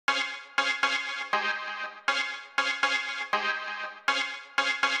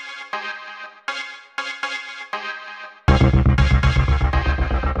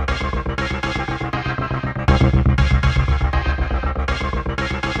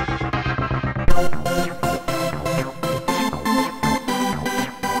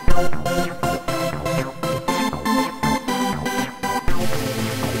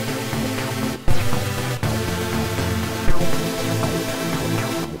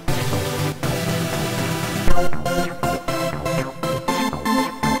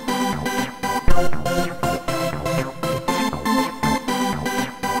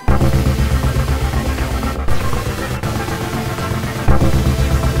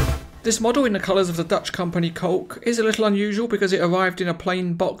This model in the colours of the Dutch company Kolk is a little unusual because it arrived in a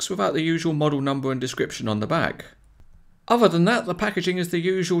plain box without the usual model number and description on the back. Other than that, the packaging is the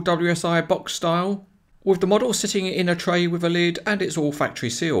usual WSI box style, with the model sitting in a tray with a lid, and it's all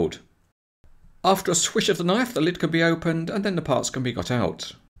factory sealed. After a swish of the knife, the lid can be opened and then the parts can be got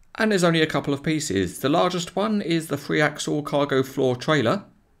out. And there's only a couple of pieces. The largest one is the 3-axle cargo floor trailer,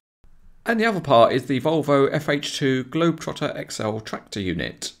 and the other part is the Volvo FH2 Globetrotter XL tractor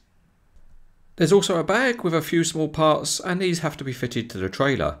unit. There's also a bag with a few small parts, and these have to be fitted to the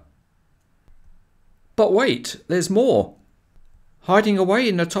trailer. But wait, there's more! Hiding away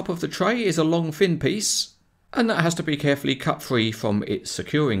in the top of the tray is a long fin piece, and that has to be carefully cut free from its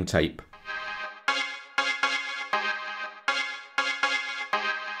securing tape.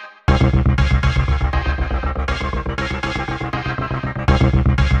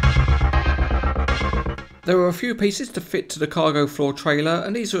 There are a few pieces to fit to the cargo floor trailer,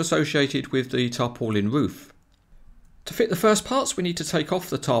 and these are associated with the tarpaulin roof. To fit the first parts, we need to take off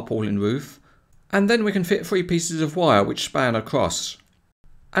the tarpaulin roof, and then we can fit 3 pieces of wire which span across.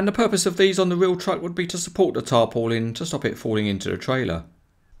 And the purpose of these on the real truck would be to support the tarpaulin to stop it falling into the trailer.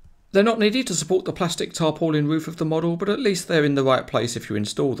 They're not needed to support the plastic tarpaulin roof of the model, but at least they're in the right place if you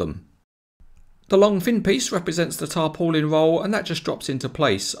install them. The long fin piece represents the tarpaulin roll, and that just drops into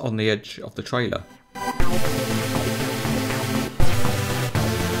place on the edge of the trailer.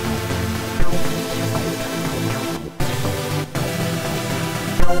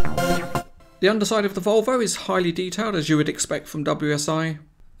 The underside of the Volvo is highly detailed, as you would expect from WSI,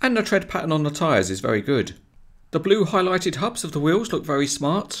 and the tread pattern on the tyres is very good. The blue highlighted hubs of the wheels look very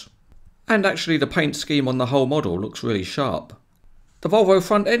smart, and actually the paint scheme on the whole model looks really sharp. The Volvo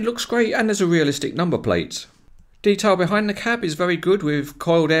front end looks great, and there's a realistic number plate. Detail behind the cab is very good, with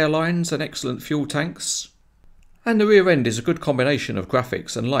coiled air lines and excellent fuel tanks. And the rear end is a good combination of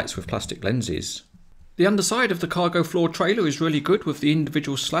graphics and lights with plastic lenses. The underside of the cargo floor trailer is really good, with the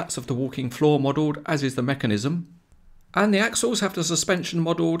individual slats of the walking floor modelled, as is the mechanism. And the axles have the suspension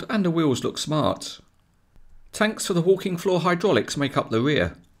modelled, and the wheels look smart. Tanks for the walking floor hydraulics make up the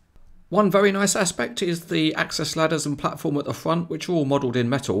rear. One very nice aspect is the access ladders and platform at the front, which are all modelled in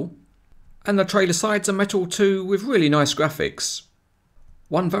metal. And the trailer sides are metal too, with really nice graphics.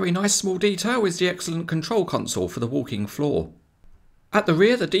 One very nice small detail is the excellent control console for the walking floor. At the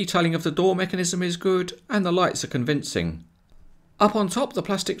rear, the detailing of the door mechanism is good, and the lights are convincing. Up on top, the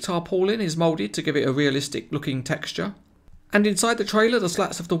plastic tarpaulin is moulded to give it a realistic looking texture. And inside the trailer, the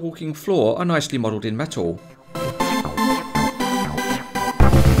slats of the walking floor are nicely modelled in metal.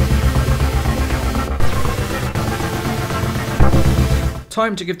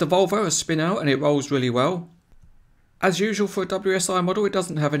 Time to give the Volvo a spin out, and it rolls really well. As usual for a WSI model, it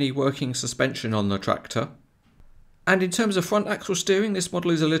doesn't have any working suspension on the tractor. And in terms of front axle steering, this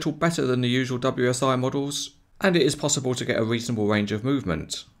model is a little better than the usual WSI models, and it is possible to get a reasonable range of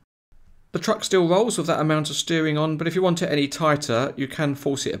movement. The truck still rolls with that amount of steering on, but if you want it any tighter, you can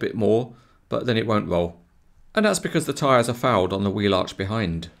force it a bit more, but then it won't roll. And that's because the tyres are fouled on the wheel arch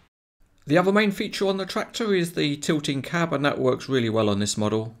behind. The other main feature on the tractor is the tilting cab, and that works really well on this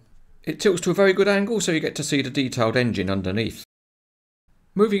model. It tilts to a very good angle, so you get to see the detailed engine underneath.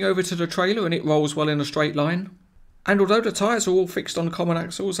 Moving over to the trailer, and it rolls well in a straight line. And although the tyres are all fixed on common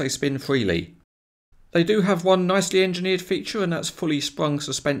axles, they spin freely. They do have one nicely engineered feature, and that's fully sprung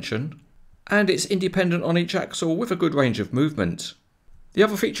suspension. And it's independent on each axle with a good range of movement. The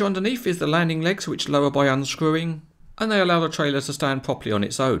other feature underneath is the landing legs, which lower by unscrewing, and they allow the trailer to stand properly on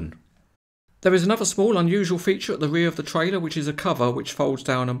its own. There is another small unusual feature at the rear of the trailer, which is a cover which folds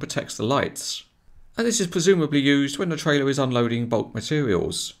down and protects the lights. And this is presumably used when the trailer is unloading bulk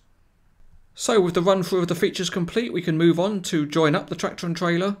materials. So with the run through of the features complete, we can move on to join up the tractor and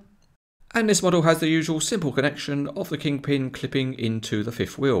trailer. And this model has the usual simple connection of the kingpin clipping into the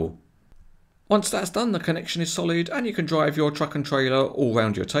fifth wheel. Once that's done, the connection is solid, and you can drive your truck and trailer all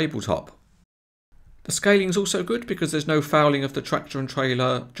round your tabletop. The scaling is also good because there's no fouling of the tractor and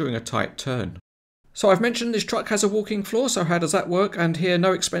trailer during a tight turn. So I've mentioned this truck has a walking floor, so how does that work? And here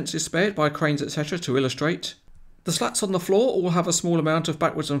no expense is spared by Cranes etc. to illustrate. The slats on the floor all have a small amount of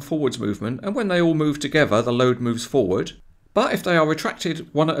backwards and forwards movement, and when they all move together the load moves forward. But if they are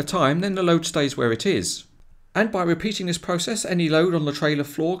retracted one at a time, then the load stays where it is. And by repeating this process, any load on the trailer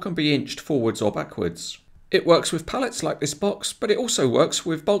floor can be inched forwards or backwards. It works with pallets like this box, but it also works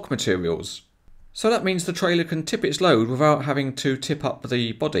with bulk materials. So that means the trailer can tip its load without having to tip up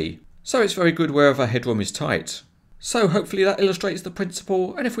the body. So it's very good wherever headroom is tight. So hopefully that illustrates the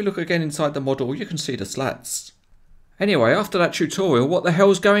principle, and if we look again inside the model, you can see the slats. Anyway, after that tutorial, what the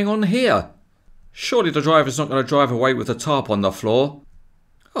hell's going on here? Surely the driver's not going to drive away with the tarp on the floor.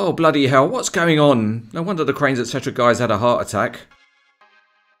 Oh bloody hell, what's going on? No wonder the Cranes Etc guys had a heart attack.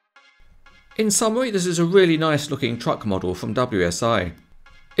 In summary, this is a really nice looking truck model from WSI.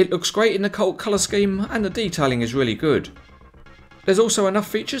 It looks great in the Kolk colour scheme and the detailing is really good. There's also enough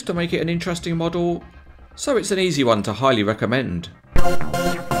features to make it an interesting model, so it's an easy one to highly recommend.